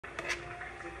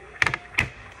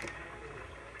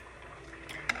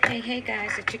Hey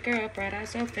guys, it's your girl, Bright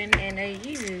Eyes Open, and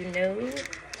you know.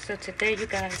 So today, you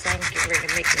guys, I'm getting ready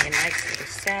to make me a nice little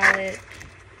salad.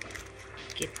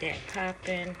 Get that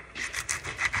popping.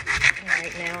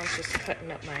 Right now, I'm just cutting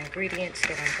up my ingredients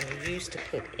that I'm going to use to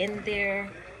put in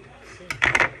there.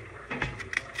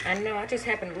 I know, I just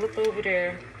happened to look over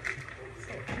there.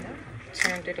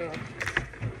 Turned it off.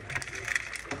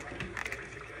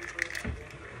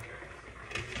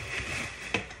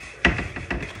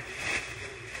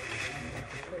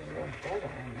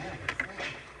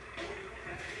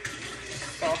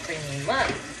 Soften them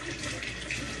up.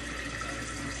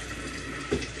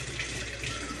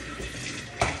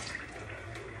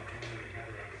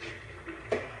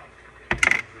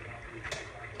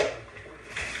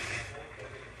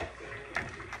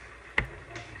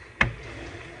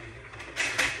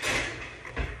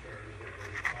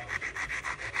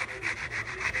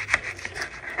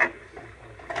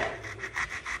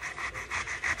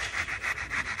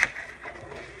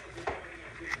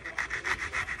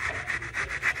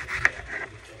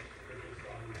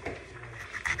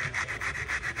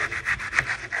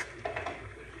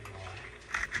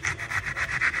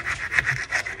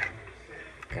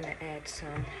 Gonna add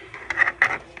some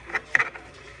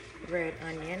red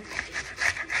onion.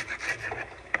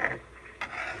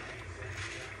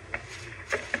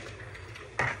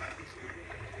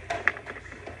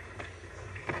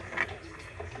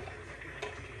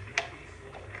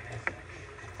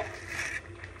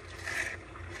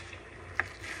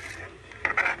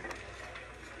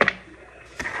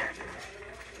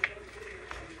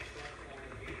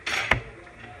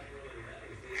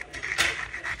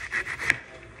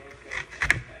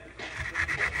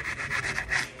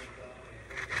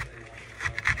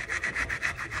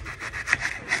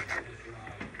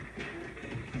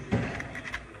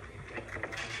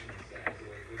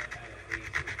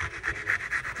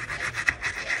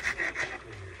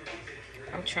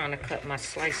 I'm trying to cut my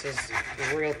slices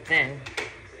real thin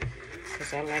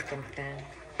because I like them thin.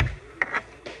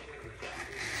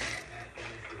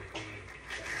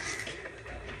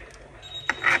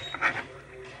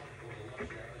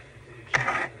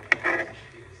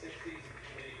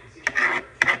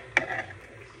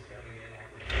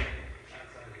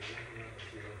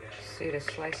 See, the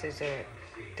slices are,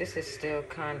 this is still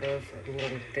kind of a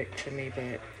little thick to me,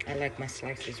 but I like my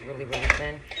slices really, really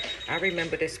thin. I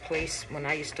remember this place when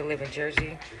I used to live in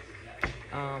Jersey,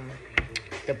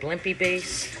 the Blimpie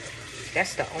Base.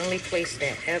 That's the only place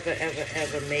that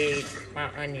ever made my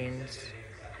onions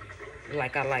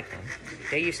like I like them.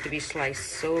 They used to be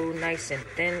sliced so nice and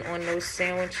thin on those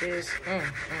sandwiches.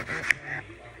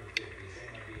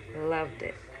 Loved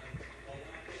it.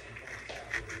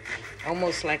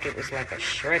 Almost like it was like a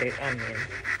shredded onion.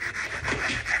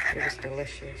 It was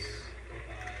delicious.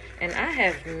 And I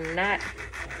have not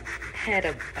had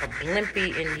a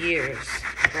Blimpie in years.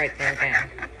 Write that down,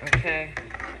 okay?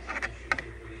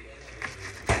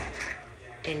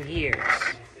 In years.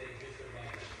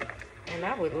 And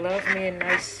I would love me a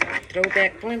nice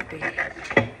throwback Blimpie.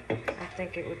 I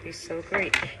think it would be so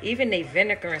great. Even the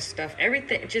vinegar and stuff,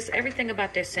 everything, just everything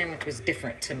about that sandwich was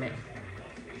different to me.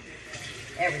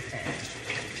 Everything.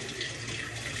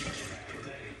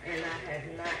 And I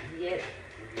have not yet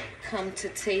come to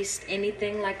taste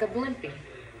anything like a Blimpie.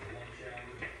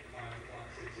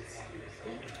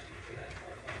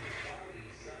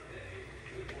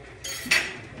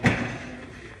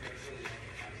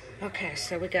 Okay,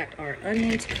 so we got our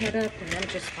onions cut up, and I'm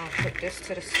just gonna put this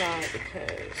to the side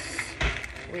because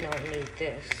we don't need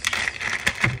this.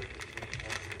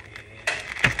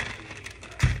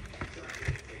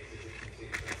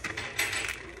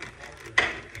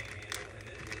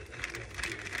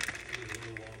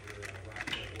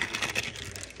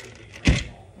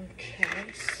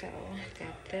 Okay, so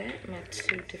got that, my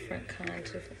two different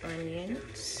kinds of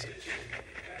onions.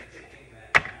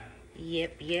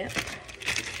 Yep.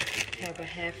 Have a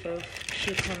half of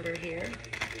cucumber here.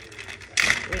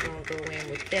 We're gonna go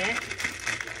in with that.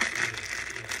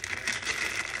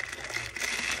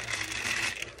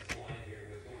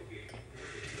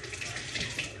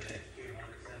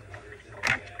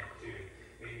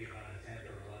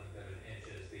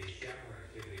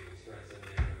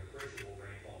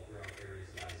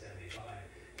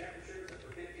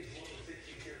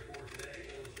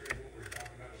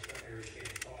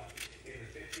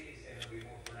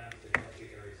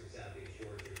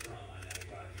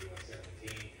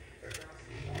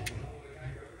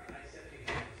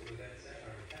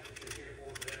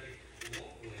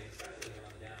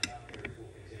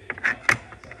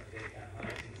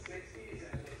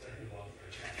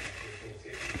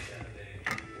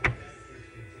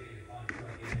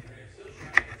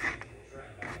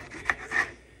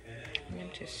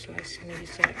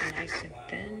 slice it nice and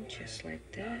thin, just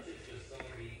like that.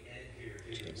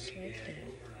 Just like that.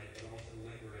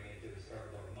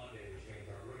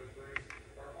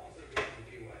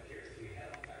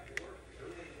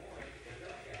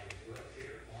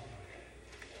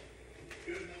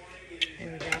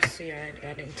 And y'all see I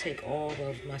didn't take all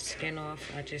of my skin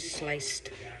off. I just sliced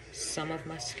some of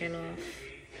my skin off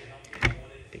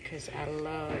because I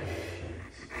love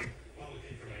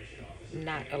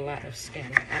not a lot of skin.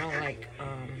 I don't like,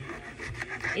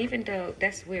 even though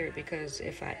that's weird because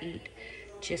if I eat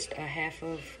just a half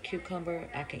of cucumber,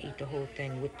 I can eat the whole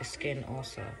thing with the skin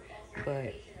also.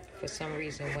 But for some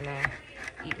reason when I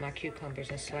eat my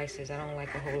cucumbers in slices, I don't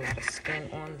like a whole lot of skin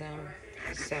on them.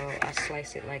 So I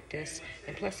slice it like this,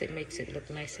 and plus it makes it look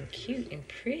nice and cute and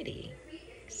pretty.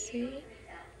 See?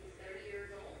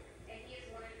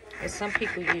 And some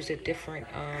people use a different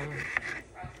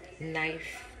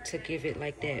knife to give it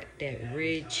like that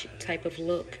ridge type of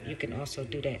look. You can also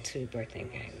do that too, birthday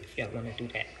gang, if y'all want to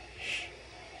do that.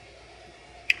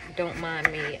 Don't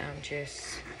mind me, I'm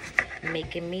just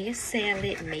making me a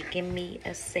salad,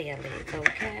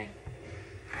 okay?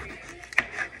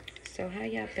 So how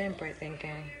y'all been, birthday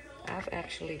gang? I've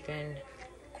actually been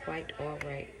quite all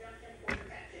right.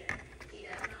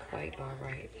 Quite all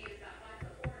right.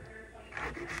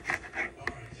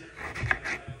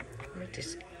 Let me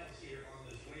just...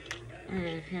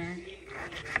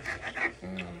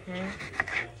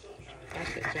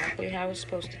 That's exactly how it's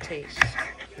supposed to taste.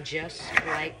 Just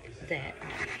like that.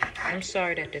 I'm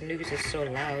sorry that the news is so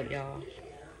loud, y'all.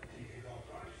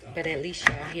 But at least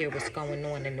y'all hear what's going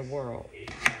on in the world.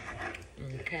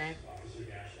 Okay?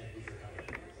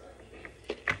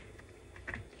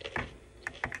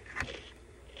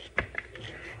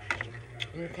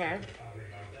 Okay.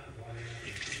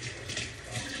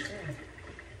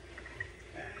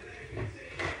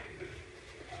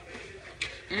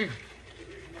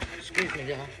 Excuse me,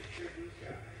 y'all.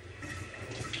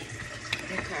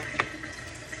 Okay.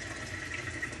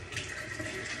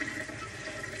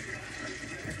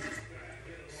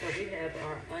 So we have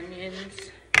our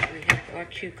onions. We have our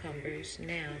cucumbers.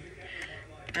 Now,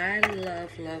 I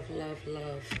love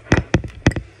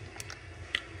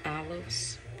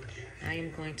olives. I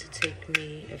am going to take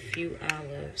me a few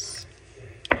olives,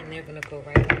 and they're going to go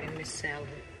right on in this salad.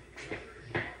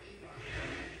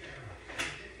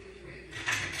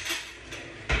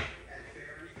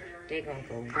 They're going to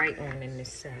go right on in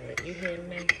this salad. You hear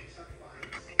me?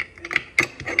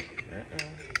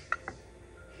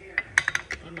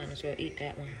 I might as well eat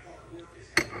that one.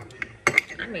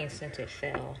 I mean, since it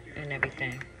fell and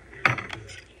everything. I'm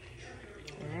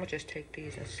going to just take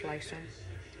these and slice them.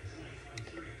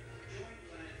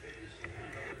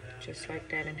 Just like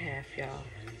that in half, y'all.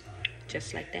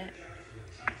 Just like that.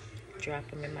 Drop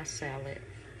them in my salad.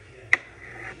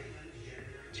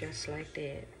 Just like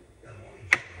that.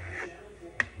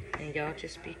 And y'all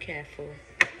just be careful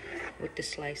with the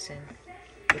slicing,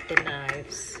 with the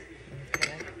knives,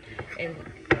 okay? And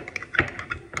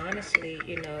honestly,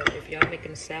 you know, if y'all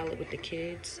making a salad with the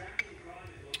kids,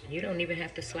 you don't even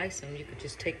have to slice them. You could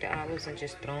just take the olives and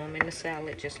just throw them in the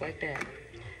salad just like that.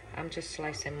 I'm just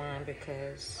slicing mine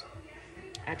because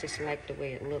I just like the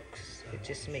way it looks. It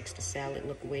just makes the salad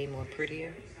look way more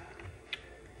prettier.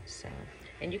 So,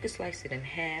 and you can slice it in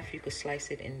half. You could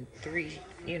slice it in 3,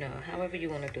 you know, however you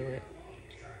want to do it.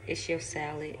 It's your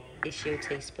salad. It's your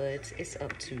taste buds. It's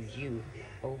up to you,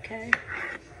 okay?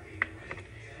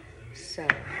 So,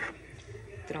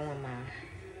 throwing my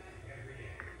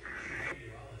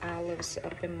olives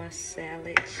up in my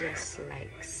salad just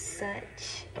like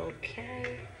such,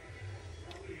 okay?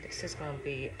 This is going to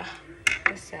be,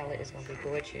 this salad is going to be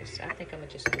gorgeous. I think I'm going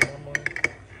to just do one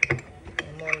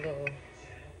more little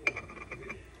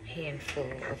handful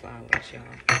of olives, y'all.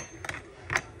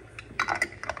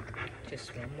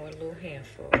 Just one more little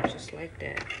handful, just like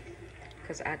that.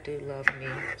 Because I do love me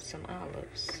some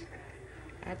olives.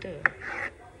 I do.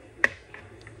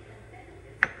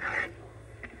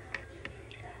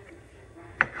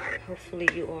 Hopefully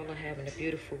you all are having a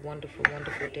beautiful, wonderful,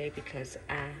 wonderful day because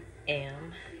I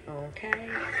am, okay?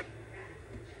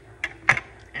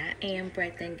 I am,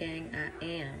 birthday gang, I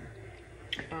am.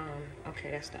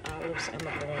 Okay, that's the olives. I'm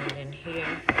gonna go in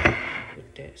here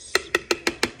with this.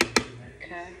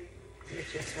 Okay, let me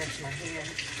just rinse my hair.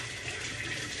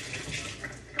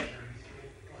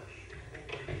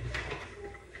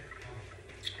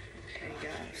 Okay,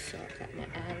 y'all, so I got my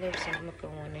olives and I'm gonna go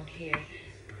on in here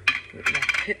with my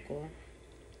pickle.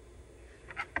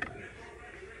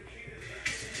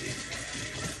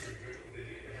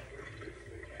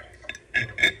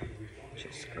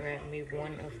 Just grab me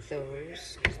one of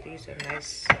those, because these are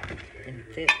nice and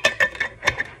thick.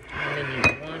 I only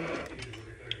need one.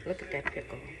 Look at that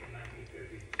pickle.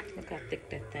 Look how thick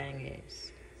that thing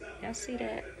is. Y'all see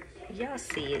that? Y'all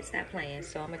see it. Stop playing.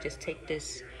 So I'm going to just take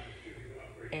this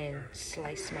and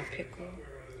slice my pickle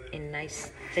in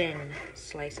nice thin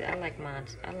slices. I like my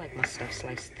stuff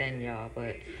sliced thin, y'all,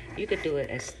 but you could do it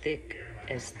as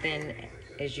thin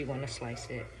as you want to slice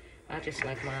it. I just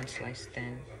like mine sliced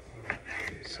thin.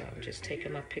 So I'm just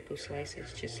taking my pickle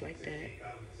slices just like that.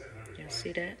 Y'all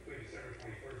see that?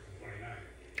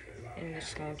 And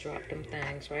just gonna drop them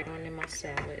things right on in my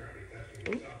salad.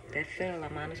 Ooh, that fell. I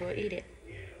might as well eat it.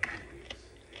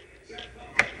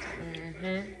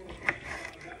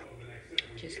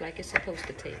 Just like it's supposed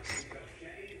to taste.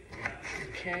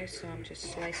 Okay, so I'm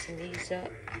just slicing these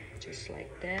up just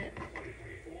like that.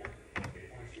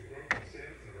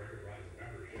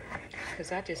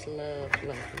 Because I just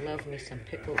love me some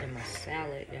pickle in my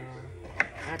salad, y'all.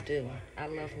 I do. I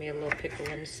love me a little pickle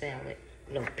in the salad.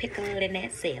 Little pickle in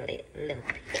that salad. Little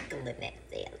pickle in that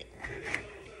salad.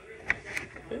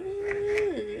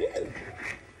 Ooh.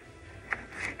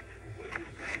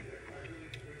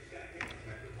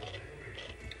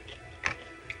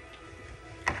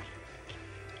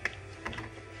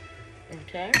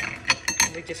 Okay.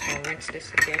 We're just gonna rinse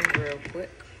this again real quick.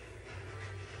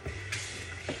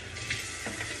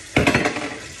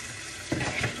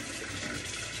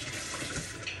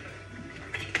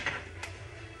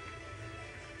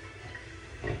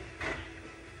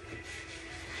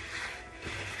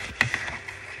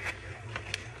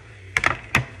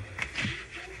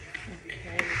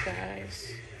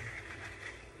 Guys,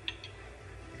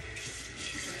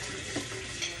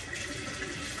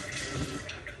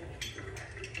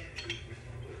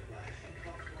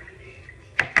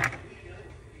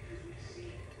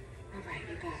 all right,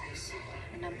 you guys,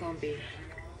 and I'm gonna be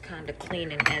kind of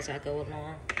cleaning as I go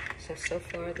along. So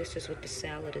far this is what the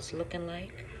salad is looking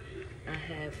like. I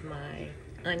have my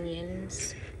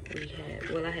onions.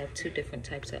 I have two different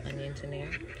types of onions in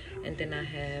there, and then I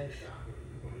have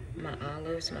my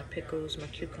olives, my pickles, my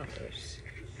cucumbers.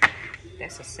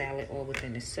 That's a salad all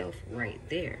within itself right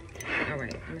there. All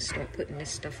right, I'm gonna start putting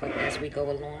this stuff up as we go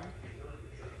along.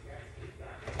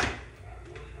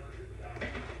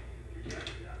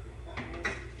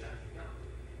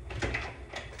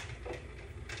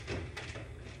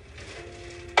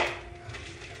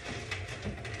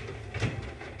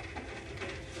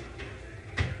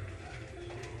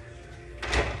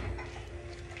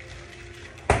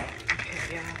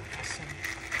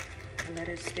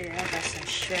 Lettuce there. I got some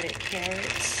shredded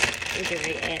carrots. We're going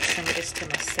to add some of this to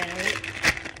my salad.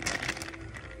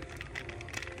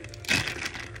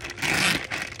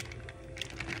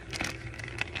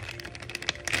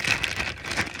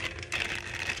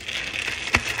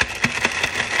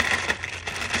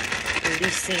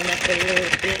 Loosen up a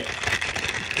little bit.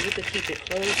 You could keep it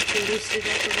closed to loosen it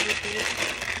up a little bit.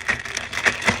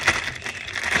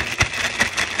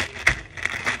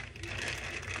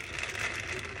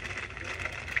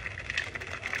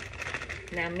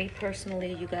 Now, me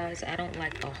personally, you guys, I don't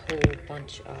like a whole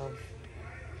bunch of...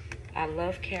 I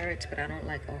love carrots, but I don't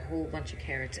like a whole bunch of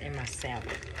carrots in my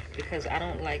salad. Because I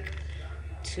don't like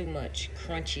too much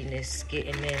crunchiness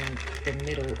getting in the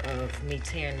middle of me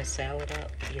tearing the salad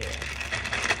up. Yeah.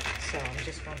 So I'm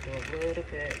just going to do a little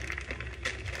bit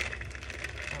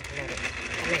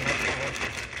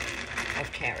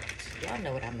of carrots. Y'all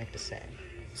know what I meant to say.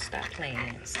 Stop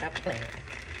playing. Stop playing.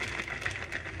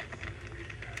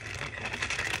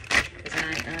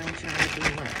 I'm trying to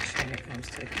do much when it comes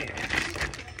to the carrots. So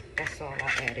that's all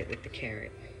I added with the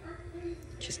carrot.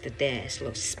 Just a dash,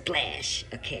 little splash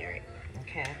of carrot.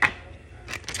 Okay.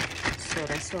 So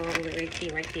that's all right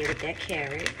there with that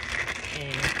carrot.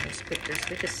 And let's put this,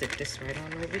 we can sit this right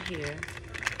on over here.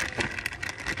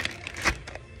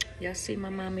 Y'all see my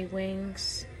mommy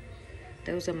wings?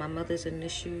 Those are my mother's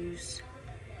initials.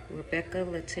 Rebecca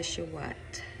Letitia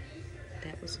Watt.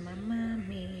 That was my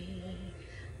mommy.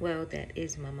 Well, that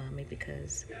is my mommy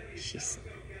because she's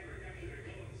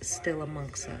still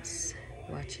amongst us,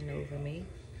 watching over me,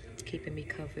 keeping me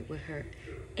covered with her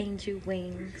angel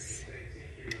wings.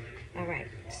 All right,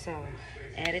 so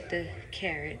added the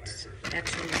carrots.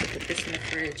 Actually, we'll put this in the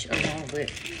fridge along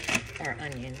with our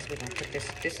onions. We're gonna put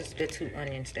this is the 2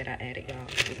 onions that I added, y'all.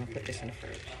 We're gonna put this in the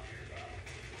fridge.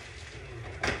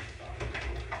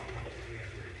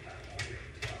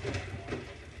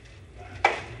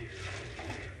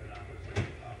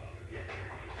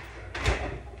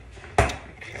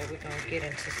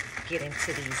 Get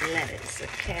into these lettuce,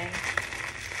 okay?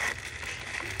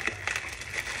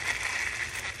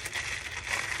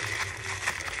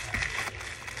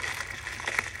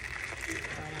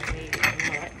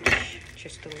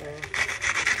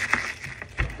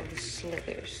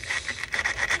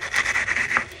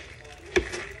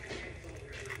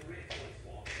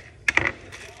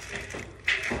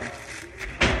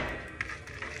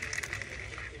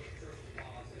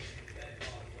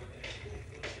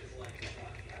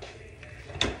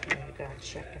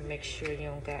 make sure you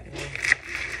don't got no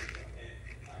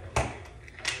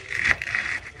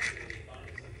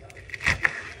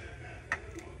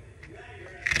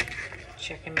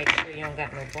check and make sure you don't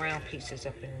got no brown pieces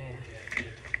up in there.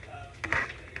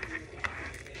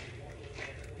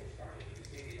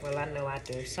 Well, I know I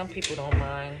do. Some people don't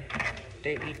mind.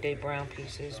 They eat their brown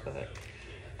pieces, but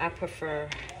I prefer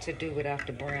to do without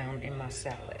the brown in my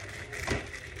salad.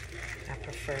 I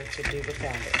prefer to do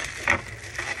without it.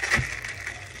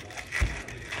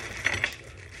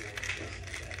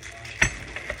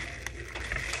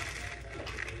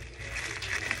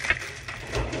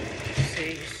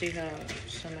 You see how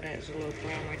some of that is a little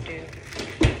brown right there?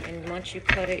 And once you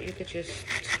cut it, you could just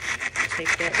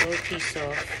take that little piece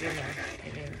off, you know,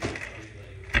 and then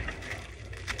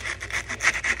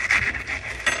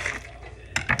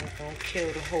it won't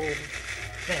kill the whole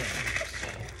thing. So,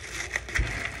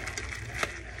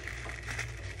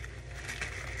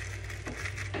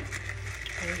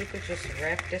 and you could just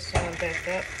wrap this one back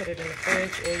up, put it in the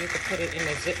fridge, or you could put it in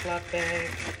a Ziploc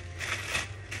bag.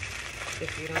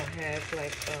 If you don't have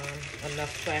like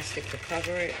enough plastic to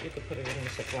cover it, you could put it in a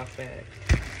Ziploc bag.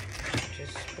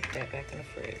 Just put that back in the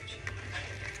fridge.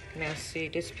 Now see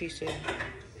this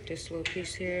little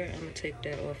piece here, I'm gonna take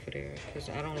that off of there because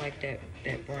I don't like that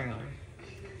brown.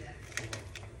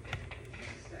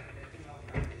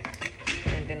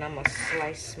 And then I'm gonna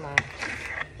slice my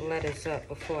lettuce up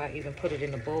before I even put it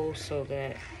in the bowl so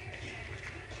that,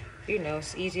 you know,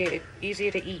 it's easier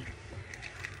to eat.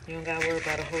 You don't gotta worry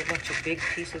about a whole bunch of big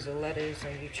pieces of lettuce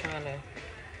and you trying to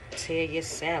tear your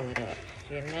salad up,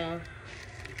 you know?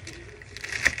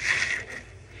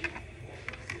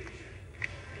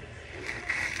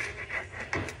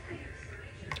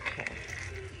 Okay.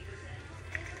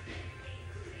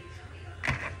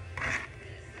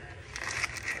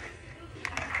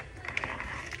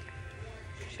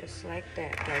 Just like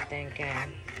that, right then,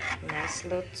 gang. Nice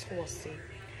little tossy.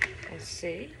 Let's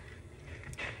see.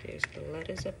 There's the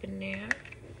lettuce up in there.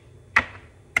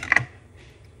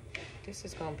 This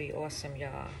is gonna be awesome,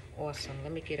 y'all. Awesome.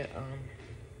 Let me get a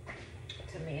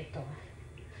tomato.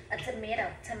 A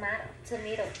tomato, tomato,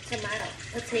 tomato, tomato,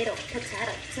 potato,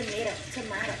 potato, tomato,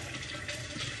 tomato.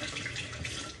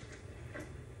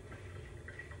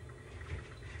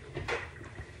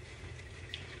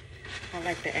 I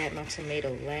like to add my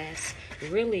tomato last.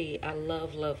 Really, I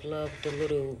love the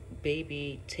little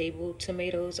baby table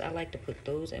tomatoes. I like to put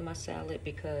those in my salad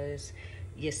because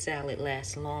your salad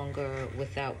lasts longer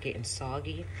without getting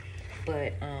soggy.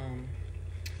 But I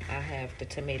have the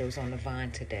tomatoes on the vine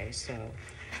today, so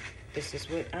this is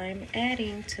what I'm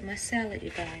adding to my salad,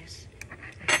 you guys.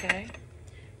 Okay,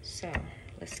 so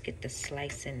let's get the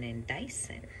slicing and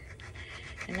dicing.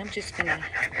 And I'm just gonna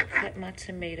cut my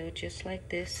tomato just like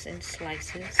this in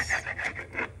slices.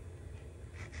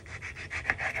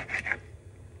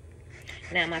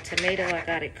 Now my tomato, I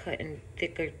got it cut in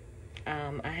thicker.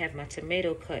 I have my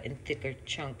tomato cut in thicker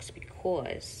chunks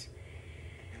because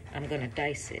I'm gonna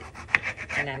dice it.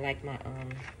 And I like my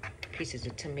pieces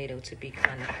of tomato to be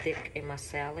kind of thick in my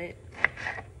salad.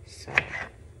 So,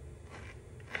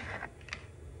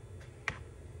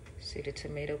 see the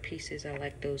tomato pieces? I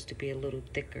like those to be a little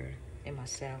thicker in my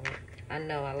salad. I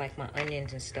know I like my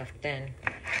onions and stuff thin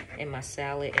in my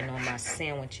salad and on my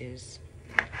sandwiches.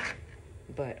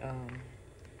 But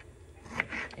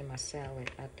in my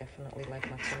salad, I definitely like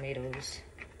my tomatoes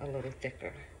a little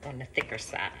thicker, on the thicker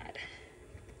side.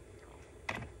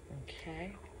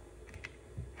 Okay.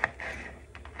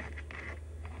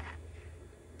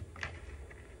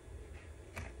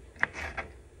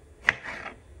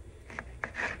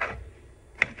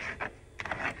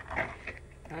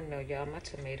 I know, y'all, my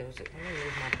tomatoes, let me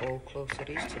move my bowl closer.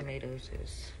 These tomatoes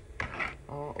is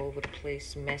all over the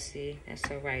place, messy. That's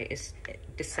all right.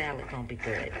 The salad gonna be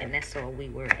good, and that's all we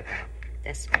worried about.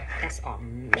 That's our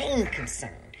main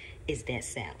concern, is that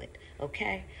salad.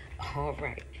 Okay? All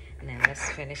right. Now let's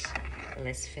finish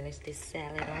this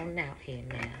salad on out here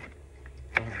now.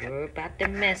 Don't worry about the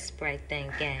mess right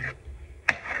then, gang.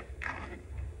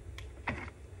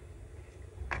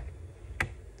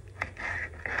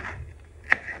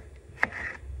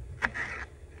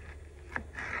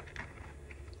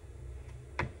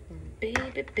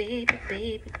 Baby, baby,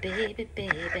 baby, baby,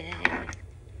 baby.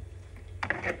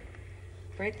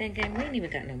 Right then, gang, we ain't even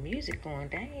got no music going.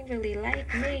 That ain't really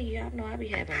like me. Y'all know I be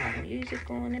having my music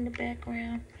going in the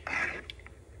background.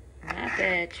 My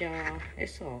bad, y'all.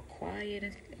 It's all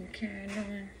quiet and carrying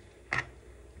on.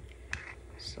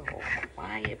 So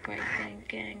quiet right then,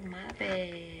 gang. My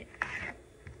bad.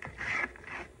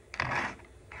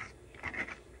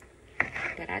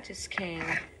 But I just came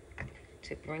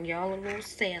to bring y'all a little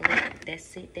salad.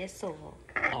 That's it, that's all.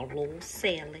 A little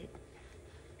salad.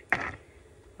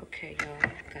 Okay,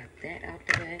 y'all, got that out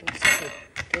the way. Let's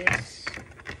take this,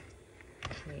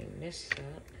 clean this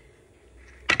up.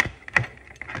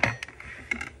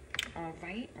 All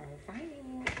right, all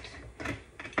right.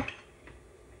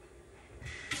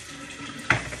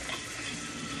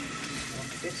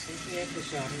 This in here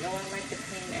because y'all know I like to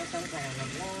clean as I'm going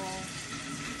along.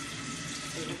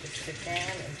 So you can sit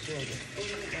down, enjoy your food.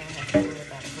 You don't have to worry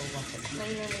about a whole bunch of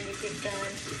cleaning when you get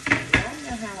done. Y'all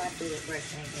know how I do it right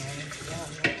now, guys. Y'all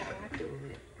know how I do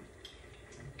it.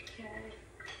 Okay.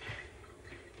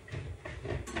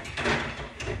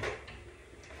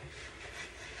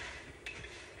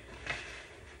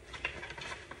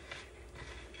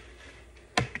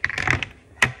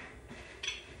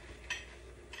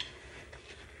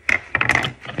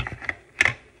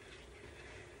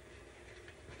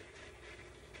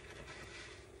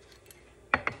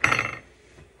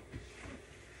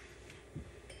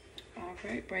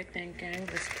 Alright, Bright Thing Gang,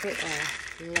 let's put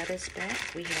our lettuce back.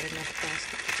 We had enough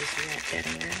plastic to just wrap that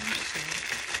around, so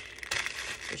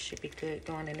this should be good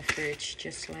going in the fridge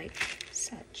just like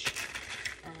such.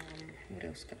 What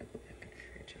else gotta go back in the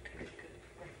fridge? Okay,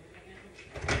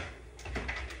 good.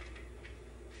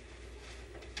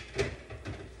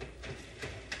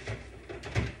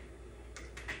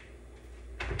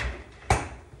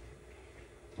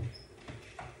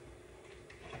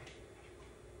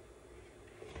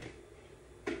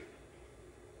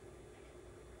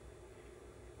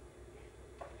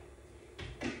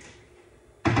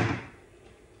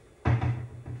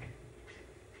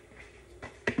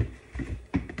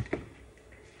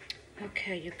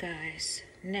 Okay, you guys,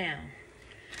 now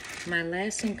my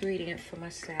last ingredient for my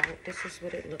salad. This is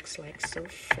what it looks like so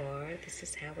far. This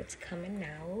is how it's coming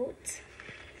out.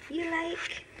 You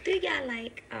like? Do y'all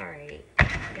like? All right,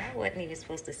 y'all wasn't even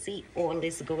supposed to see all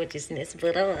this gorgeousness,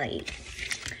 but all right.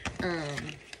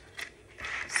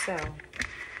 So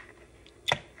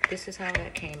this is how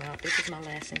that came out. This is my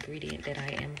last ingredient that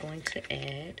I am going to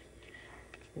add,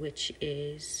 which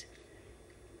is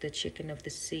the chicken of the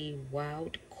sea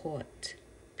wild caught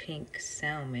pink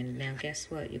salmon. Now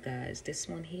guess what, you guys, this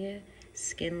one here,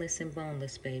 skinless and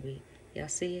boneless, baby. Y'all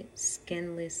see it?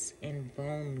 Skinless and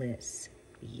boneless.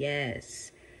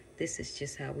 Yes, this is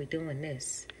just how we doing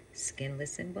this,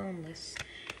 skinless and boneless.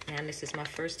 Now this is my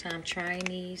first time trying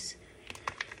these,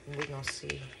 and we're gonna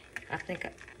see.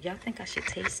 Y'all think I should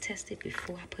taste test it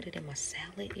before I put it in my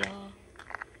salad, y'all?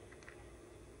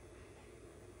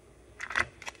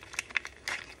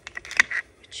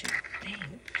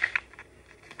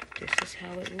 This is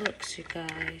how it looks, you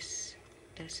guys.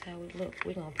 That's how it looks.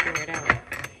 We're going to pour it out.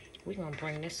 We're going to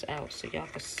bring this out so y'all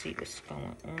can see what's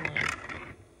going on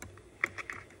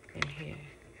in here.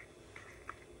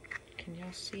 Can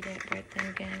y'all see that right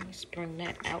there, gang? Let's bring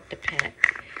that out the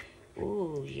pack.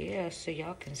 Ooh, yeah, so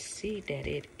y'all can see that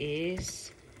it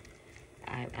is.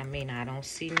 I mean, I don't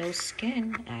see no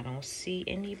skin. I don't see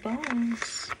any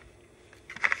bones.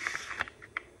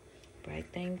 Bright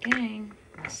Thing Gang.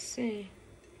 Let's see.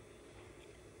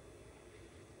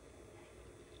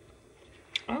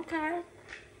 Okay.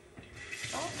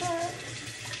 Okay.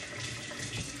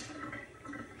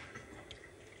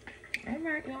 All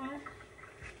right, y'all.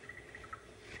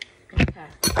 Okay.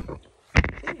 Sorry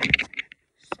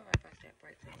about that,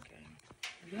 Bright Thing Gang.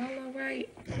 Y'all all right?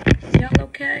 Y'all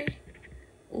okay?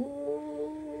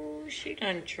 Ooh, she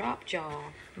done dropped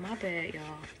y'all. My bad,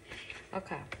 y'all.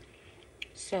 Okay.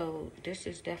 So this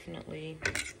is definitely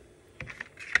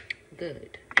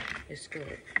good. It's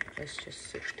good. Let's just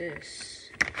sit this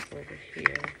over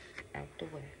here out the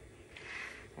way.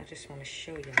 I just want to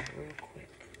show y'all real quick.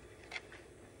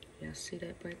 Y'all see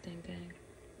that, Bright Thing Gang?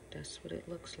 That's what it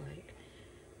looks like.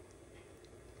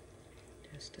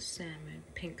 That's the salmon,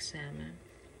 pink salmon.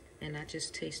 And I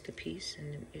just taste the piece,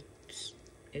 and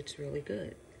it's really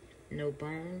good. No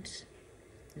bones,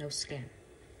 no skin.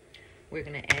 We're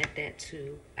gonna add that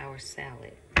to our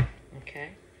salad,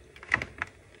 okay?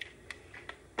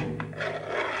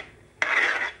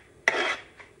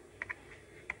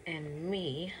 And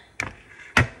me,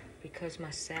 because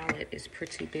my salad is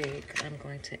pretty big, I'm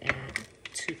going to add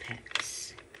 2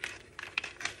 packs.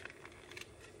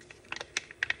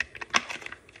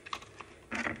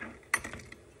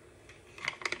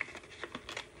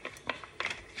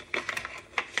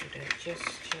 So that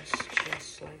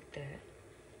just like that.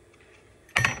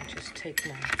 I'll just take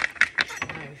my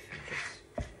knife and just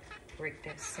break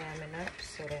that salmon up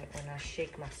so that when I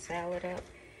shake my salad up,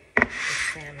 the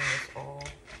salmon is all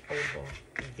over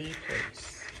the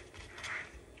place.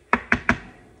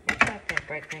 What about that,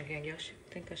 Bright Thing Gang? Y'all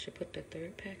think I should put the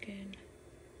 3rd pack in?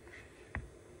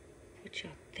 What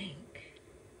y'all think?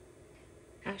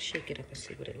 I'll shake it up and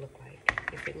see what it look like.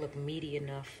 If it look meaty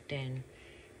enough, then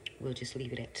we'll just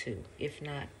leave it at 2. If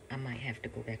not, I might have to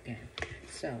go back in.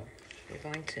 So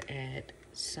we're going to add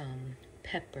some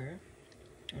pepper.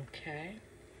 Okay.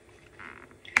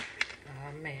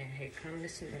 Oh man, here come the,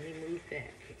 let me move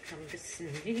back. Here come the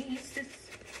sneezes.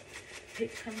 Here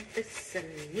come the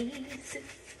sneezes.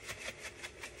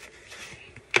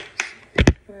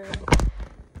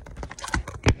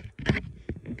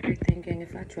 Everything, gang,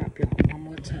 if I drop y'all one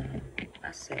more time,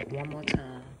 I said one more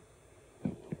time.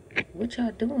 What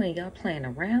y'all doing? Y'all playing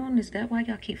around? Is that why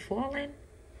y'all keep falling?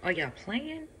 Are y'all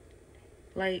playing?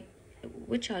 Like,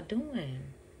 what y'all doing?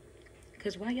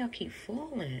 Cause why y'all keep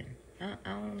falling?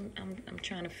 I'm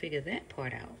trying to figure that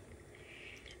part out.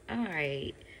 All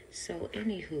right. So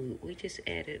anywho, we just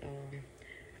added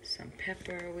some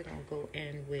pepper. We're gonna go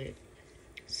in with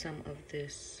some of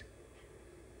this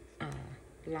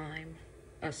lime,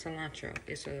 cilantro.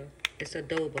 It's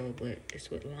adobo, but it's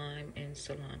with lime and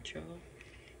cilantro.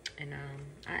 And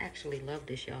I actually love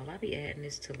this, y'all. I be adding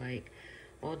this to like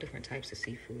all different types of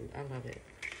seafood. I love it.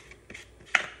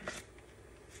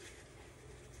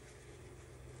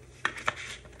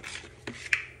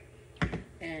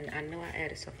 And I know I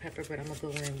added some pepper, but I'm gonna go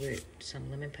in with some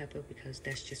lemon pepper because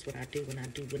that's just what I do when I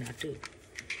do.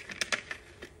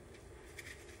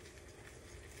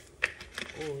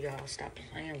 Oh, y'all, stop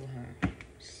playing with her.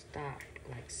 Stop,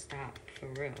 like stop, for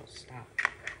real, stop.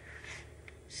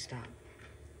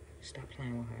 Stop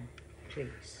playing with her,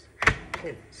 please,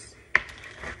 please.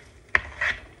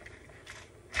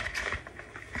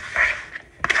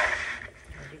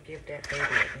 You give that baby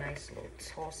a nice little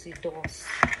tossy toss.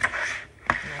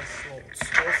 Nice little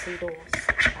tossy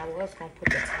toss. I was gonna put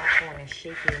the top on and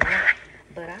shake it up,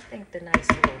 but I think the nice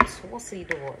little tossy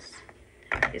toss.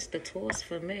 It's the toss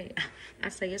for me. I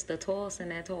say it's the toss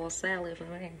and that toss salad for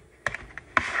me.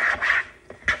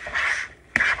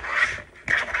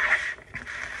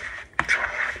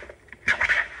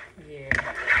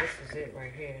 It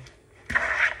right here.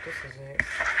 This is it.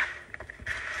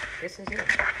 This is it.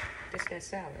 This that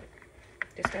salad.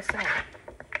 This that salad.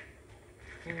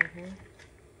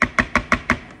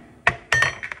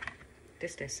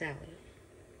 This that salad.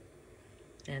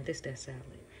 And this that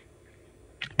salad.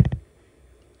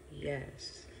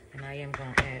 Yes. And I am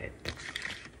gonna add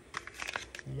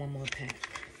one more pack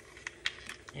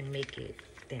and make it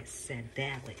that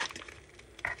salad.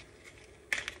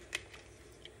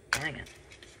 Bang it.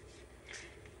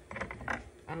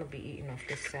 I'm gonna be eating off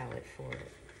this salad for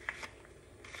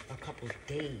a couple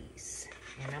days,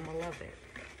 and I'm gonna love it.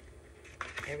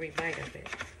 Every bite of it.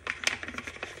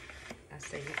 I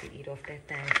say you can eat off that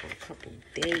thing for a couple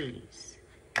days.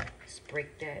 Let's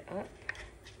break that up.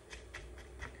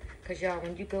 Cause y'all,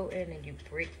 when you go in and you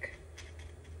break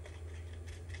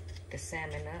the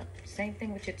salmon up, same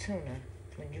thing with your tuna.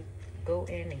 When you go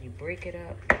in and you break it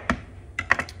up,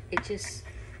 it just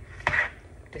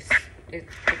it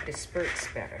disperses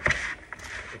better.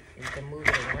 You can move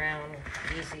it around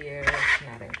easier. It's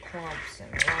not in clumps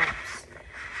and lumps.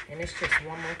 And it's just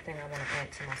one more thing I want to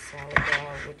add to my salad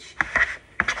bar, which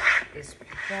is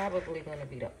probably going to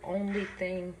be the only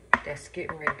thing that's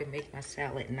getting ready to make my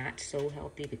salad not so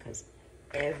healthy, because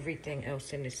everything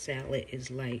else in the salad is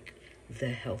like the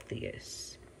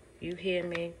healthiest. You hear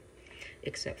me?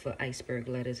 Except for iceberg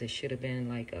lettuce. It should have been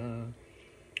like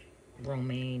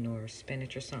romaine or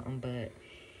spinach or something, but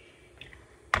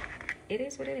it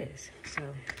is what it is. So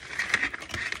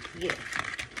yeah,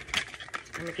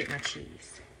 I'm gonna get my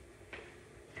cheese.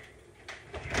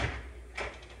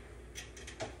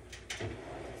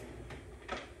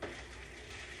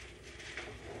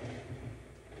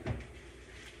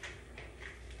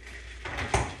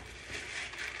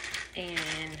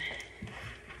 And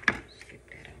skip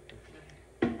that out the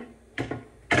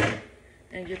way.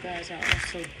 And you guys, I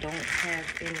also don't have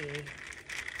any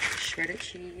shredded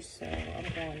cheese, so I'm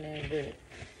going in with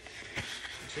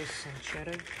just some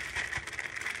cheddar.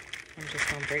 I'm just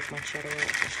gonna break my cheddar up.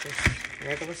 It's just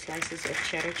regular slices of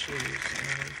cheddar cheese,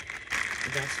 and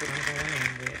that's what I'm going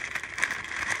in with.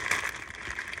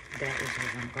 That is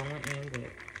what I'm going in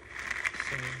with.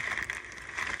 So,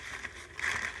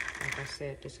 like I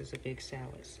said, this is a big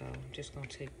salad, so I'm just gonna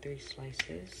take 3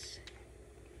 slices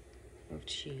of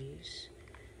cheese,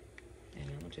 and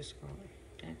I'm just gonna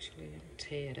actually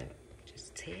tear it up.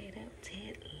 Just tear it up, tear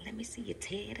it. Let me see you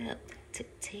tear it up.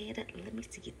 Tear it up. Let me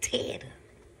see you tear it up.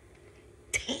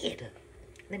 Tear it up.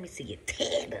 Let me see you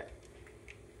tear it up.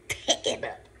 Tear it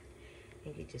up.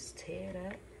 And you just tear it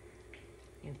up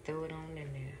and throw it on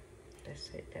in there. That's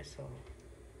it. That's all.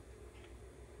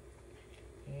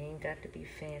 You ain't got to be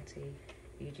fancy.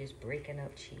 You just breaking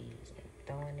up cheese and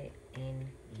throwing it in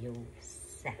your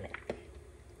salad.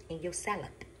 In your salad.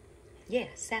 Yeah,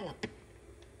 salad.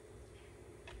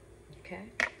 Okay,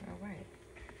 all right.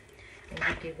 And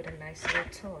you give it a nice little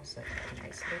toss. A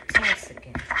nice little toss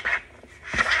again.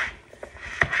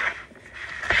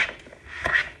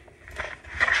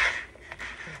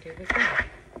 And there we go.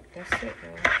 That's it,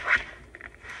 y'all.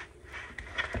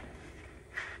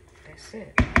 That's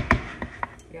it.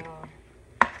 Y'all,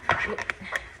 look,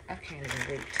 I can't even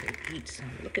wait to eat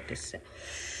some. Look at this.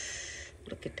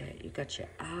 Look at that. You got your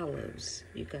olives.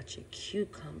 You got your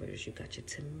cucumbers. You got your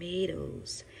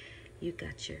tomatoes. You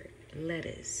got your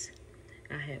lettuce.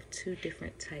 I have 2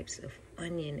 different types of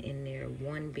onion in there.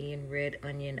 One being red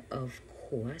onion, of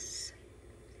course.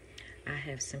 I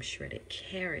have some shredded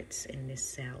carrots in this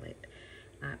salad.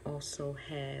 I also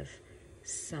have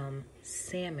some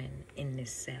salmon in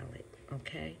this salad,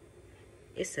 okay?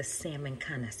 It's a salmon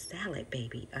kind of salad,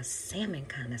 baby. A salmon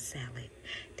kind of salad.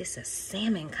 This a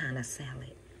salmon kind of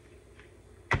salad.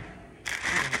 All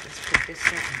right, let's put this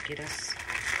up and get us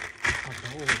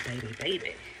a bowl,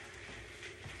 baby.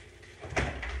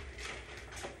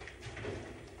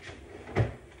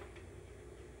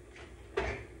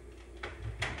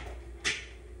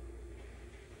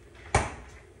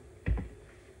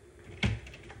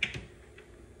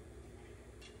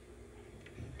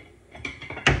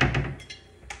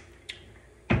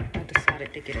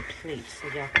 To get a plate so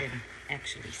y'all can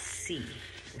actually see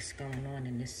what's going on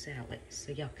in this salad,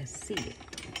 so y'all can see it.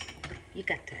 You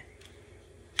got to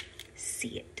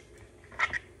see it.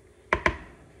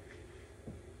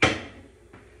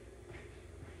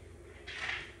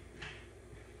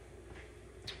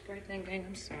 Right then, gang,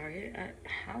 I'm sorry. I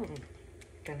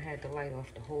done had the light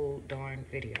off the whole darn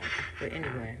video. But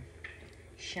anyway,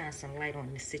 shine some light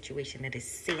on the situation of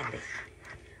this salad.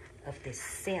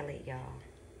 Y'all.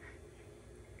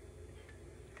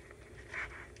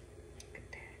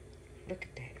 Look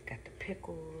at that. Got the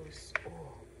pickles.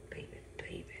 Oh, baby.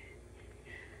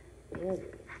 Oh,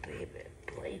 baby.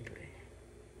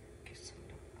 Get some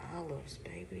of the olives,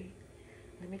 baby.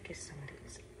 Let me get some of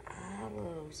these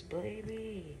olives,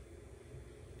 baby.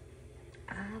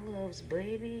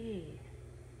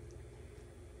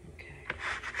 Okay.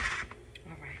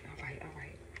 All right.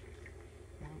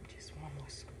 Just one more.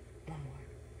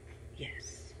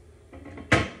 Yes.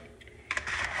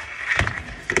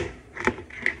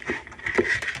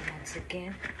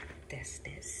 Again, that's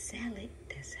that salad.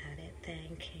 That's how that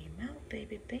thing came out,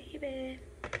 baby.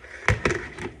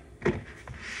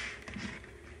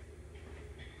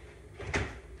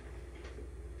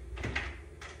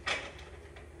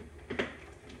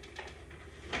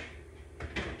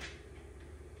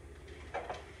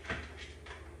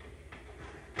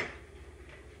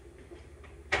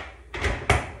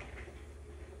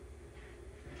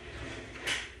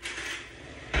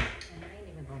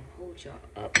 Y'all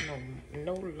up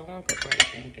no longer, right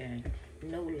then, gang.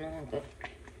 No longer.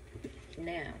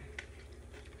 Now,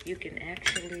 you can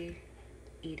actually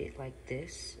eat it like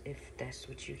this if that's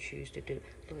what you choose to do.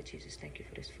 Lord Jesus, thank you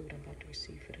for this food I'm about to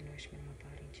receive, for the nourishment of my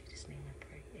body. In Jesus' name I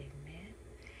pray. Amen.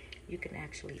 You can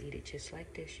actually eat it just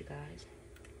like this, you guys.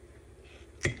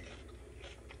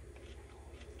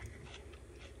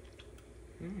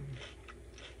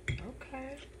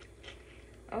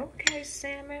 Okay,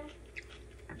 salmon.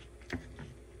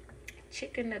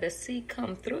 Chicken of the sea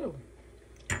come through.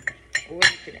 Or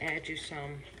you can add you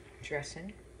some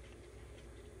dressing,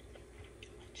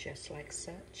 just like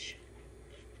such.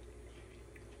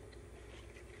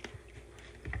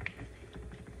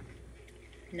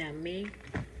 Now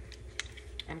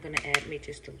I'm gonna add me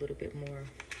just a little bit more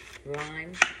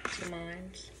lime to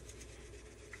mine,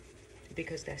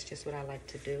 because that's just what I like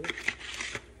to do.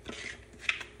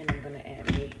 And I'm gonna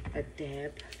add me a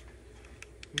dab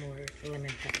more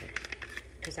lemon pepper,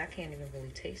 because I can't even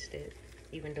really taste it.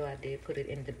 Even though I did put it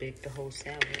in the whole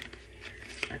salad,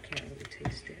 I can't really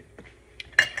taste it.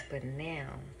 But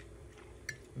now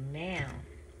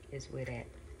is where that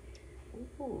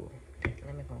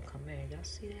lemon gonna come in. Y'all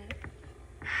see that?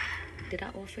 Did I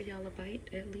offer y'all a bite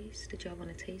at least? Did y'all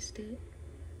want to taste it?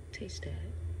 Taste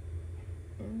that.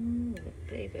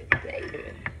 Baby.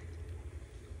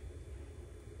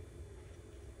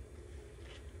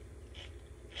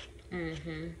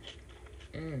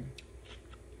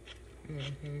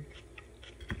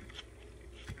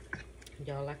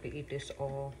 Y'all, I could eat this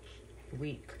all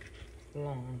week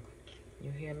long.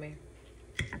 You hear me?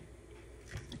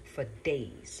 For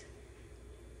days.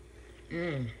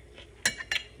 All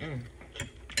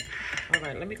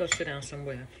right, let me go sit down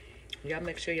somewhere. Y'all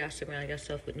make sure y'all surround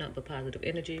yourself with nothing but positive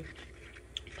energy,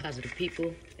 positive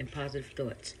people, and positive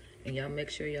thoughts. And y'all make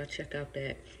sure y'all check out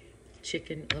that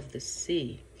chicken of the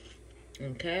sea.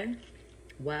 Okay?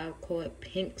 Wild caught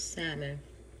pink salmon.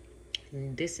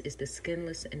 And this is the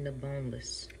skinless and the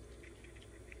boneless.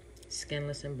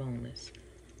 Skinless and boneless.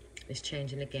 It's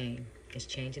changing the game. It's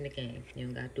changing the game. You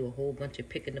don't got to do a whole bunch of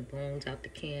picking the bones out the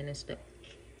can and stuff.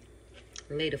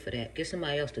 Later for that. Get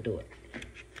somebody else to do it.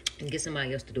 And get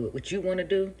somebody else to do it. What you want to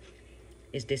do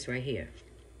is this right here.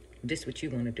 This what you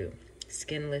want to do.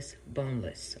 Skinless,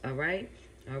 boneless. All right?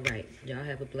 All right. Y'all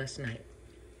have a blessed night.